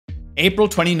April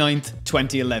 29th,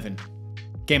 2011.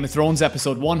 Game of Thrones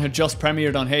Episode 1 had just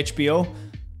premiered on HBO.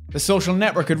 The Social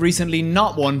Network had recently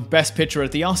not won Best Picture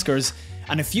at the Oscars,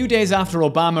 and a few days after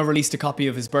Obama released a copy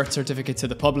of his birth certificate to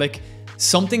the public,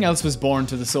 something else was born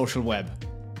to the social web.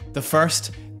 The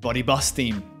first BuddyBoss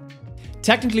theme.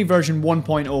 Technically version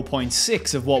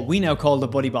 1.0.6 of what we now call the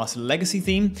BuddyBoss Legacy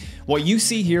theme, what you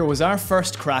see here was our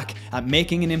first crack at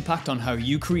making an impact on how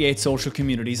you create social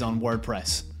communities on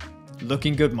WordPress.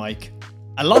 Looking good, Mike.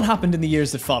 A lot happened in the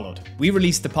years that followed. We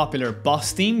released the popular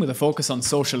Boss theme with a focus on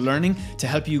social learning to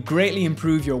help you greatly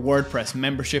improve your WordPress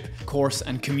membership, course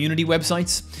and community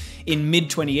websites. In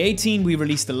mid-2018, we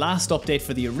released the last update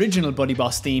for the original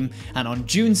BuddyBoss theme, and on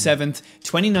June 7th,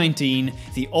 2019,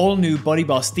 the all-new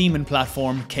BuddyBoss theme and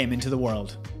platform came into the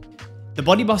world. The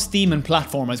BuddyBoss theme and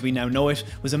platform as we now know it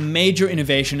was a major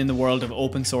innovation in the world of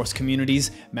open source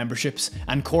communities, memberships,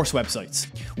 and course websites.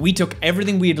 We took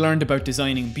everything we had learned about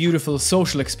designing beautiful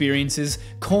social experiences,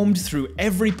 combed through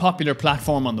every popular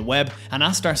platform on the web, and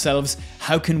asked ourselves,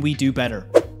 how can we do better?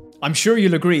 I'm sure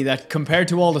you'll agree that compared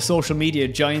to all the social media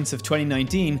giants of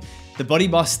 2019, the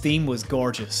BuddyBoss theme was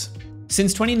gorgeous.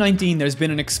 Since 2019, there's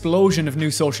been an explosion of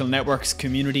new social networks,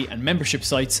 community and membership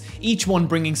sites, each one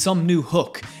bringing some new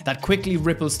hook that quickly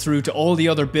ripples through to all the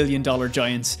other billion-dollar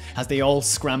giants as they all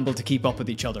scramble to keep up with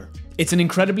each other. It's an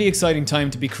incredibly exciting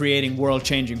time to be creating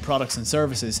world-changing products and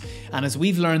services, and as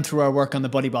we've learned through our work on the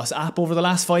BuddyBoss app over the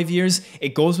last 5 years,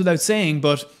 it goes without saying,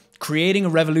 but creating a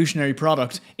revolutionary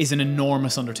product is an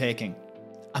enormous undertaking.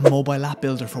 A mobile app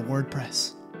builder for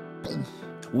WordPress.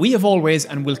 We have always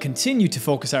and will continue to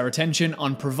focus our attention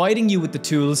on providing you with the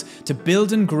tools to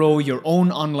build and grow your own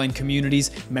online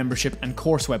communities, membership and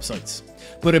course websites.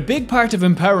 But a big part of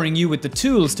empowering you with the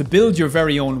tools to build your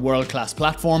very own world-class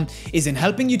platform is in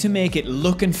helping you to make it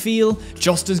look and feel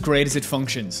just as great as it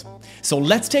functions. So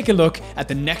let's take a look at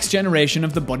the next generation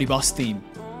of the BuddyBoss theme.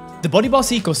 The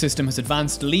BuddyBoss ecosystem has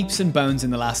advanced leaps and bounds in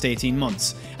the last 18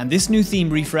 months, and this new theme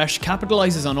refresh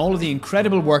capitalizes on all of the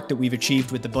incredible work that we've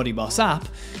achieved with the BuddyBoss app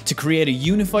to create a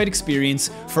unified experience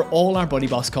for all our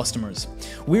BuddyBoss customers.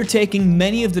 We're taking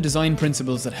many of the design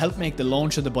principles that helped make the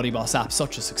launch of the BuddyBoss app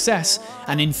such a success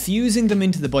and infusing them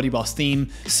into the BuddyBoss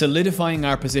theme, solidifying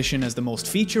our position as the most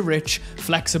feature-rich,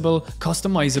 flexible,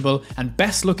 customizable, and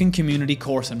best-looking community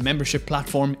course and membership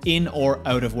platform in or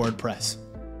out of WordPress.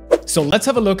 So let's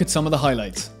have a look at some of the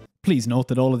highlights. Please note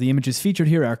that all of the images featured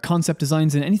here are concept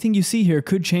designs and anything you see here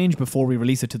could change before we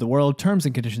release it to the world. Terms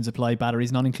and conditions apply,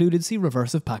 batteries not included, see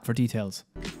reverse of pack for details.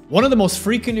 One of the most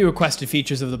frequently requested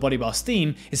features of the BuddyBoss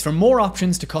theme is for more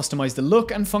options to customize the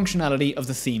look and functionality of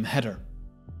the theme header.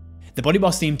 The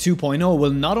BuddyBoss Theme 2.0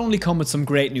 will not only come with some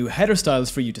great new header styles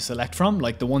for you to select from,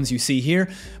 like the ones you see here,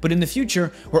 but in the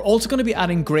future, we're also going to be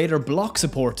adding greater block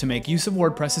support to make use of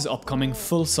WordPress's upcoming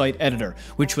full site editor,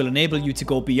 which will enable you to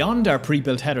go beyond our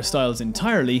pre-built header styles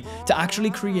entirely to actually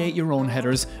create your own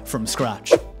headers from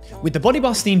scratch. With the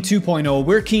BuddyBoss Theme 2.0,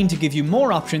 we're keen to give you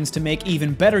more options to make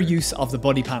even better use of the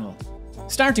BuddyPanel.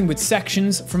 Starting with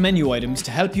sections for menu items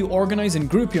to help you organize and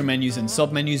group your menus and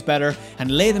submenus better and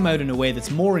lay them out in a way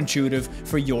that's more intuitive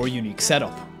for your unique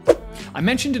setup. I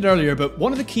mentioned it earlier, but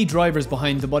one of the key drivers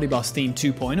behind the BuddyBoss Theme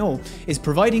 2.0 is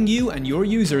providing you and your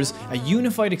users a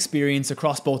unified experience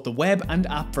across both the web and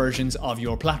app versions of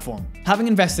your platform. Having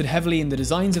invested heavily in the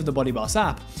designs of the BuddyBoss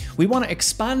app, we want to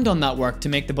expand on that work to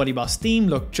make the BuddyBoss theme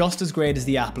look just as great as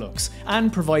the app looks,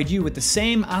 and provide you with the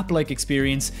same app-like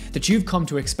experience that you've come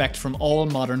to expect from all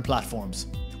modern platforms.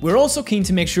 We're also keen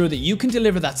to make sure that you can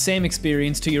deliver that same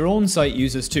experience to your own site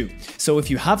users too. So if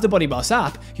you have the BuddyBoss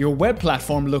app, your web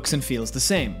platform looks and feels the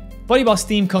same. BuddyBoss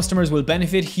theme customers will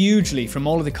benefit hugely from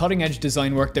all of the cutting-edge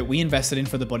design work that we invested in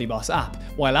for the BuddyBoss app,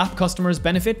 while app customers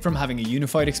benefit from having a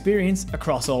unified experience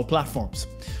across all platforms.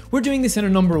 We're doing this in a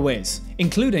number of ways,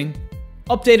 including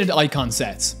updated icon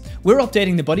sets. We're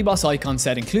updating the BuddyBoss icon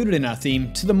set included in our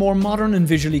theme to the more modern and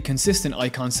visually consistent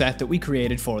icon set that we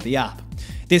created for the app.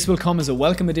 This will come as a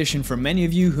welcome addition for many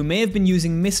of you who may have been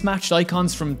using mismatched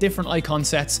icons from different icon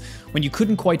sets when you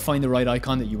couldn't quite find the right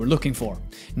icon that you were looking for.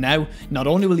 Now, not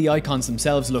only will the icons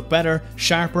themselves look better,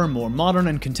 sharper, more modern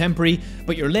and contemporary,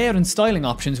 but your layout and styling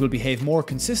options will behave more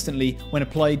consistently when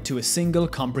applied to a single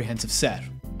comprehensive set.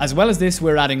 As well as this,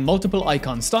 we're adding multiple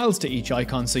icon styles to each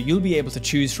icon, so you'll be able to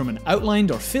choose from an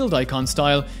outlined or filled icon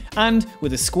style and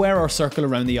with a square or circle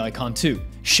around the icon too.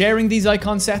 Sharing these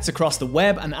icon sets across the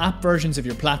web and app versions of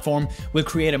your platform will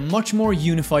create a much more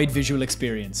unified visual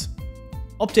experience.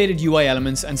 Updated UI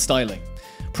elements and styling.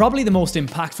 Probably the most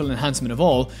impactful enhancement of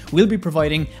all, we'll be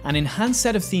providing an enhanced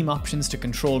set of theme options to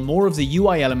control more of the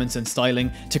UI elements and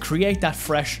styling to create that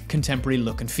fresh, contemporary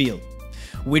look and feel.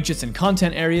 Widgets and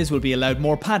content areas will be allowed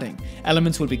more padding,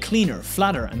 elements will be cleaner,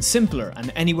 flatter and simpler,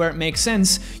 and anywhere it makes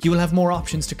sense, you will have more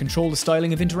options to control the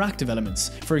styling of interactive elements,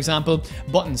 for example,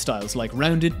 button styles like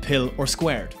rounded, pill or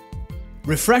squared.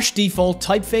 Refresh default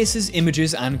typefaces,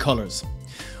 images and colours.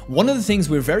 One of the things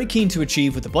we're very keen to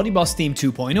achieve with the BuddyBoss Theme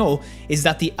 2.0 is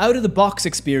that the out-of-the-box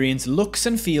experience looks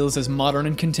and feels as modern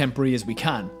and contemporary as we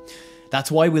can. That's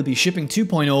why we'll be shipping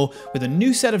 2.0 with a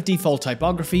new set of default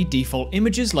typography, default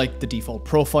images like the default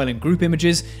profile and group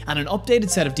images, and an updated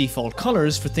set of default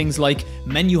colours for things like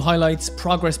menu highlights,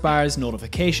 progress bars,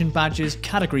 notification badges,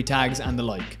 category tags and the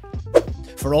like.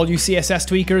 For all you CSS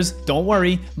tweakers, don't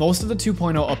worry, most of the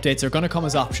 2.0 updates are going to come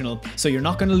as optional, so you're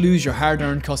not going to lose your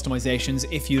hard-earned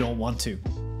customizations if you don't want to.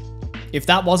 If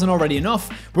that wasn't already enough,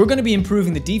 we're going to be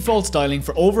improving the default styling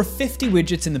for over 50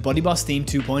 widgets in the BuddyBoss Theme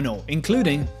 2.0,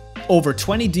 including over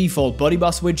 20 default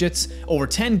BuddyBoss widgets, over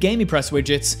 10 GameyPress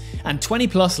widgets, and 20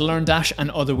 plus LearnDash and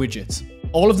other widgets.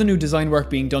 All of the new design work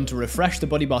being done to refresh the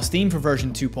BuddyBoss theme for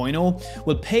version 2.0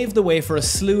 will pave the way for a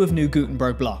slew of new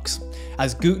Gutenberg blocks.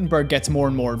 As Gutenberg gets more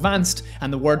and more advanced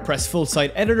and the WordPress full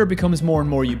site editor becomes more and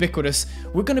more ubiquitous,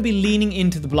 we're going to be leaning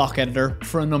into the block editor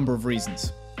for a number of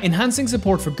reasons. Enhancing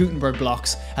support for Gutenberg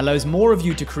blocks allows more of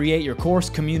you to create your course,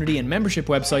 community and membership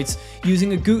websites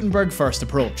using a Gutenberg first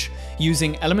approach,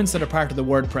 using elements that are part of the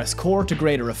WordPress core to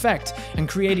greater effect, and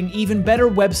creating even better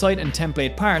website and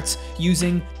template parts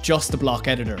using just the block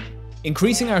editor.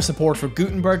 Increasing our support for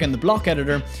Gutenberg and the block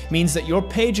editor means that your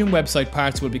page and website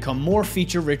parts will become more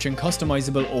feature-rich and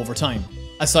customizable over time.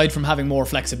 Aside from having more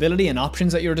flexibility and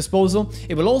options at your disposal,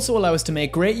 it will also allow us to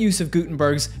make great use of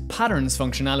Gutenberg's patterns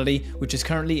functionality, which is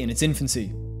currently in its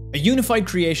infancy. A unified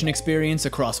creation experience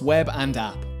across web and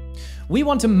app. We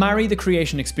want to marry the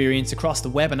creation experience across the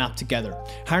web and app together,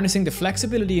 harnessing the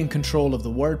flexibility and control of the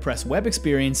WordPress web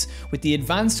experience with the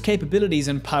advanced capabilities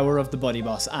and power of the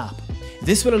BuddyBoss app.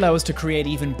 This will allow us to create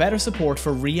even better support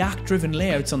for React-driven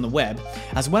layouts on the web,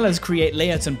 as well as create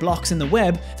layouts and blocks in the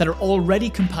web that are already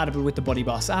compatible with the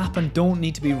BuddyBoss app and don't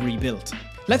need to be rebuilt.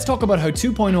 Let's talk about how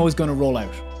 2.0 is going to roll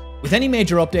out. With any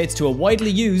major updates to a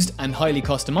widely used and highly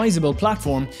customizable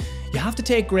platform, you have to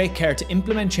take great care to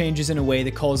implement changes in a way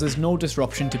that causes no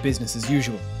disruption to business as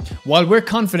usual. While we're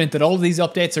confident that all of these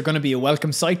updates are going to be a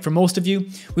welcome sight for most of you,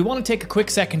 we want to take a quick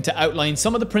second to outline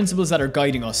some of the principles that are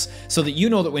guiding us so that you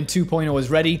know that when 2.0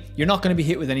 is ready, you're not going to be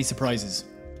hit with any surprises.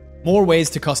 More ways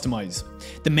to customize.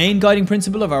 The main guiding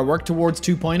principle of our work towards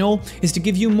 2.0 is to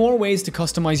give you more ways to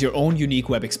customize your own unique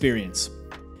web experience.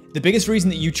 The biggest reason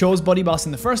that you chose BuddyBoss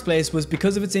in the first place was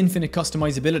because of its infinite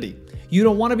customizability. You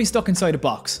don't want to be stuck inside a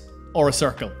box or a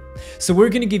circle. So we're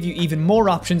going to give you even more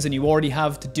options than you already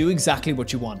have to do exactly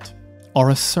what you want. Or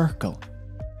a circle.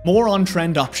 More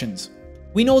on-trend options.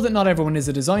 We know that not everyone is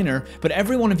a designer, but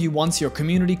every one of you wants your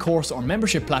community, course or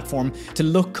membership platform to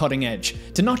look cutting edge,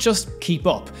 to not just keep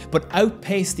up, but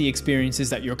outpace the experiences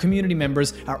that your community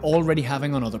members are already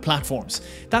having on other platforms.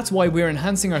 That's why we're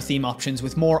enhancing our theme options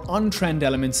with more on-trend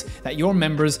elements that your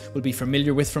members will be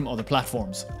familiar with from other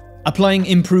platforms. Applying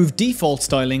improved default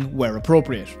styling where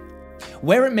appropriate.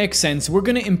 Where it makes sense, we're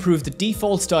going to improve the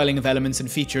default styling of elements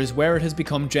and features where it has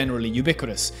become generally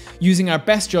ubiquitous, using our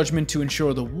best judgment to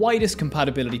ensure the widest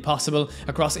compatibility possible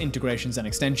across integrations and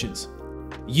extensions.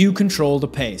 You control the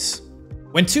pace.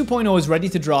 When 2.0 is ready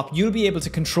to drop, you'll be able to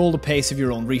control the pace of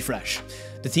your own refresh.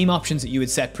 The theme options that you had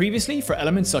set previously for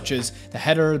elements such as the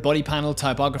header, body panel,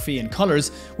 typography and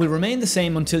colours will remain the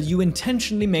same until you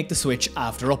intentionally make the switch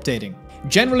after updating.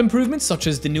 General improvements such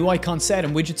as the new icon set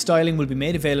and widget styling will be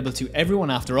made available to everyone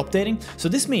after updating, so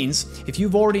this means if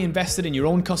you've already invested in your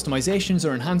own customizations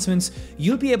or enhancements,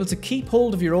 you'll be able to keep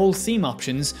hold of your old theme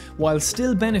options while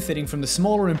still benefiting from the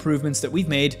smaller improvements that we've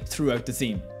made throughout the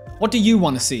theme. What do you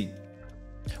want to see?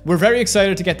 We're very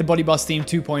excited to get the BuddyBoss Theme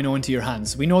 2.0 into your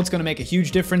hands. We know it's going to make a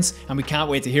huge difference and we can't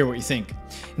wait to hear what you think.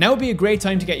 Now would be a great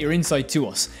time to get your insight to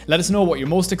us. Let us know what you're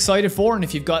most excited for and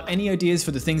if you've got any ideas for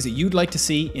the things that you'd like to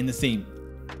see in the theme.